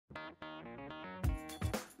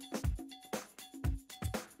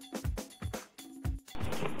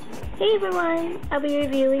Hey everyone, I'll be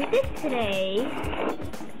reviewing this today.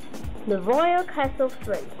 The Royal Castle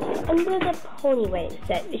Friends under the Pony Wedding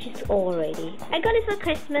set, which is already. I got it for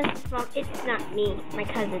Christmas from It's Not Me, my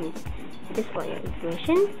cousin. Just for your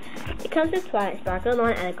information. It comes with Twilight Sparkle,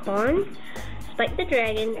 Mon and a Corn, Spike the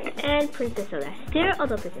Dragon, and Princess Celestia.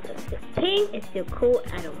 Although Princess Celestia's pink, it's still cool,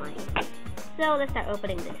 I don't mind. So let's start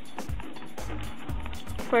opening this.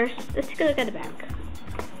 First, let's take a look at the back.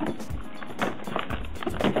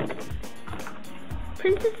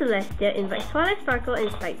 Princess Celestia invites Twilight Sparkle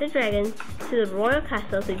and Spike the Dragon to the royal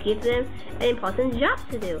castle to give them an important job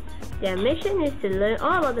to do. Their mission is to learn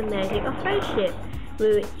all about the magic of friendship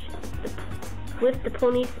with the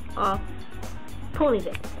ponies of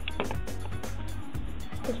Ponyville.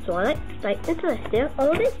 So Twilight, Spike, and Celestia.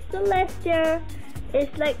 Although this Celestia is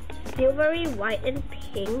like silvery white and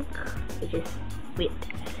pink, which is weird.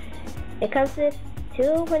 It comes with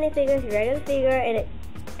two pony figures, regular figure, and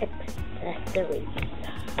accessories.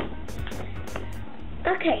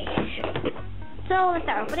 Okay, so let's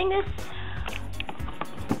start opening this.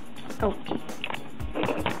 Okay.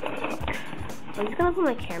 I'm just gonna put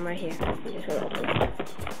my camera here. I'm just gonna open it.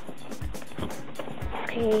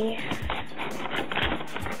 Okay.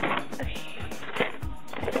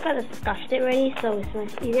 I've got the scotch tape ready, so it's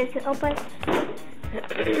much easier to open.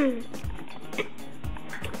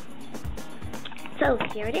 So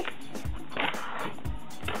here it is.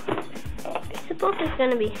 I suppose it's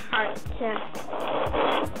gonna be hard to,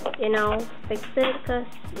 fix it because,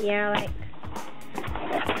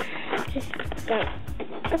 just got.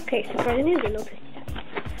 Okay, so for the new one,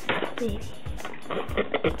 maybe.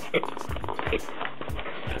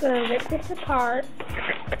 So rip this apart.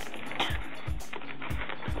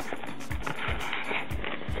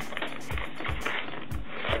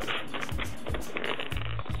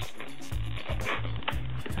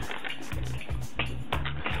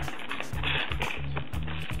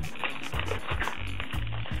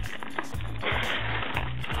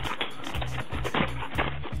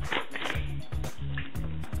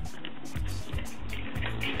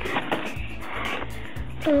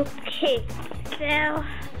 Okay, so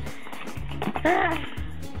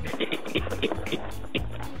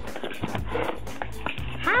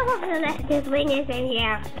half of Celestia's wing is in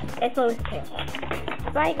here. It's always two.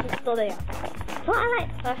 Spike is still there. Twilight,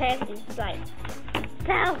 her head is Spike.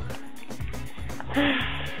 So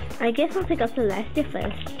I guess I'll take out Celestia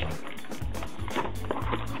first.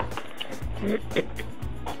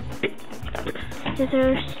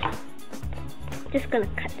 Scissors. Just gonna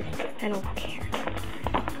cut this. I don't care.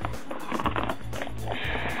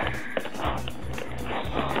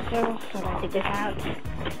 So I'll take this out.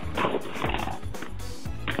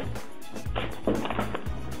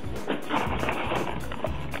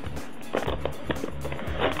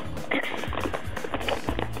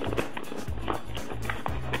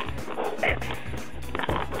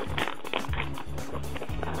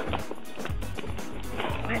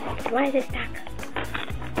 Why is it stuck?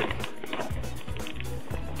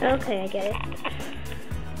 Okay, I get it.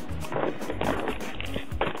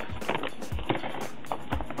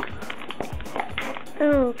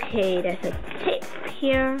 Okay, there's a tape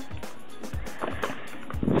here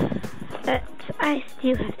that I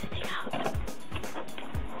still have to take out.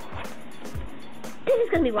 This is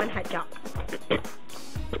gonna be one hard job.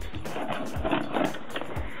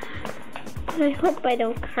 I hope I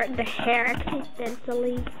don't cut the hair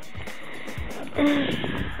accidentally.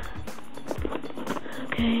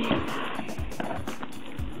 Okay.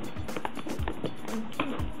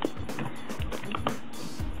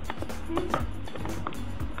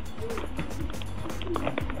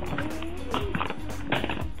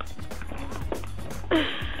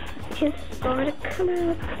 Just sort of come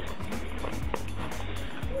out.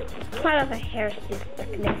 Part of the hair is still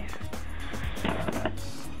stuck there.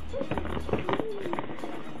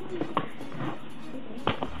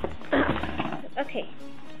 Okay,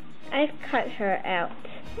 I've cut her out.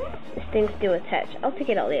 This thing's still attached. I'll take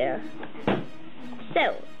it out later.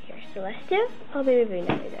 So, here's Celestia. I'll be reviewing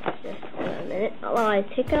that later. Just in a minute. While I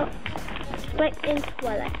take out Spike and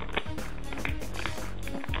Twilight.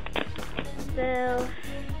 So,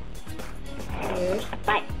 here's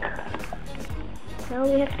Spike. Now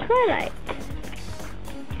we have Twilight.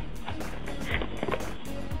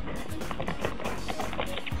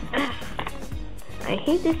 I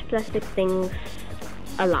hate these plastic things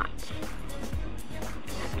a lot.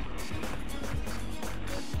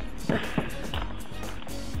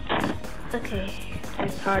 Okay, I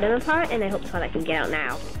tore them apart and I hope Twilight can get out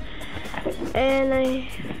now. And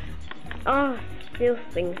still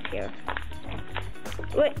things here.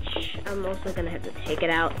 Which I'm also gonna have to take it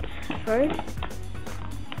out first.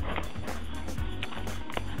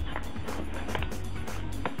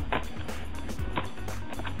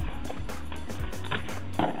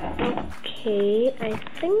 Okay, I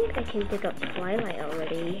think I can take out Twilight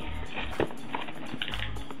already.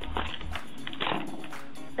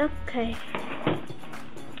 Okay,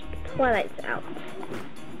 Twilight's out.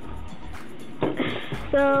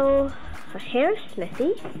 So her hair is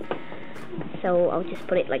messy, so I'll just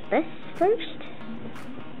put it like this first.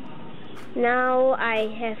 Now I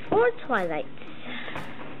have 4 Twilights.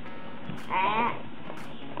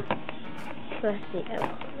 Plus the other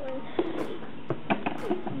one.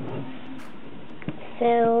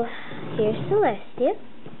 So here's Celestia.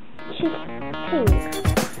 She's pink.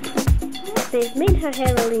 They've made her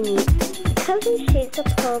hair really neat because in shades of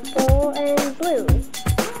purple and blue.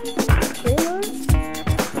 You know?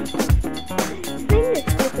 I think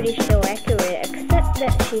it's still pretty show accurate, except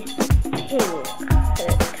that she's pink. So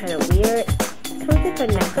that's kind of weird. Comes with her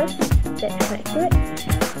necklace, that's accurate,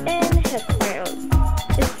 and her crown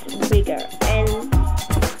is bigger. And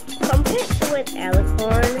compared to an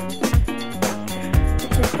alicorn,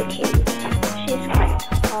 this is the case. She's quite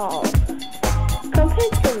tall.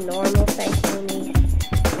 Compared to normal size ponies,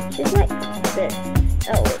 she's like this.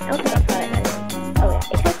 Oh wait, I'll talk about it later. Oh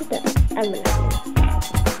yeah, it has the element.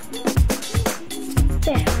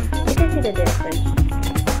 There, you can see the difference.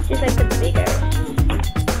 She's like the bigger.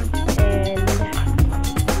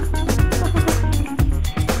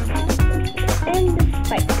 And the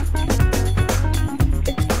spike.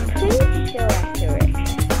 It's pretty show accurate.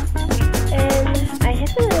 And I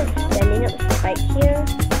have a standing up spike here.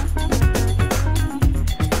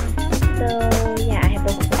 So yeah, I have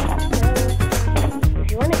both of them. So if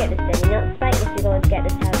you want to get the standing up spike, if you go and get the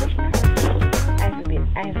salvage card,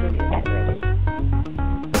 I have reviewed that already.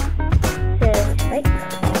 So spike.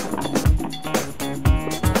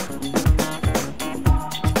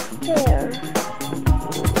 There.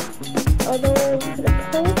 Although the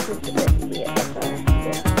pose is a bit weird.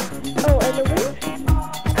 Yeah. Oh, and the wings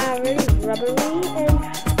are really rubbery and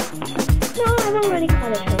no, I won't really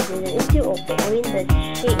call it translucent. It's still opaque. I mean the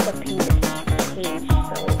shade of pink is changed so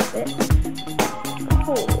a bit.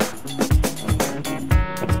 Cool.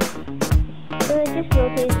 So I just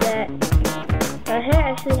noticed that her hair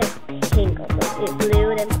actually has pink also. It's blue,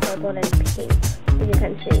 then purple, then pink, as you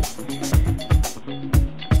can see.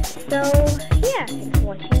 So yeah, thanks for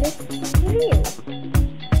watching this review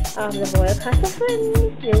of the Royal Castle Friends.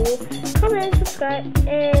 Do comment, subscribe,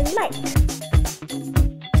 and like.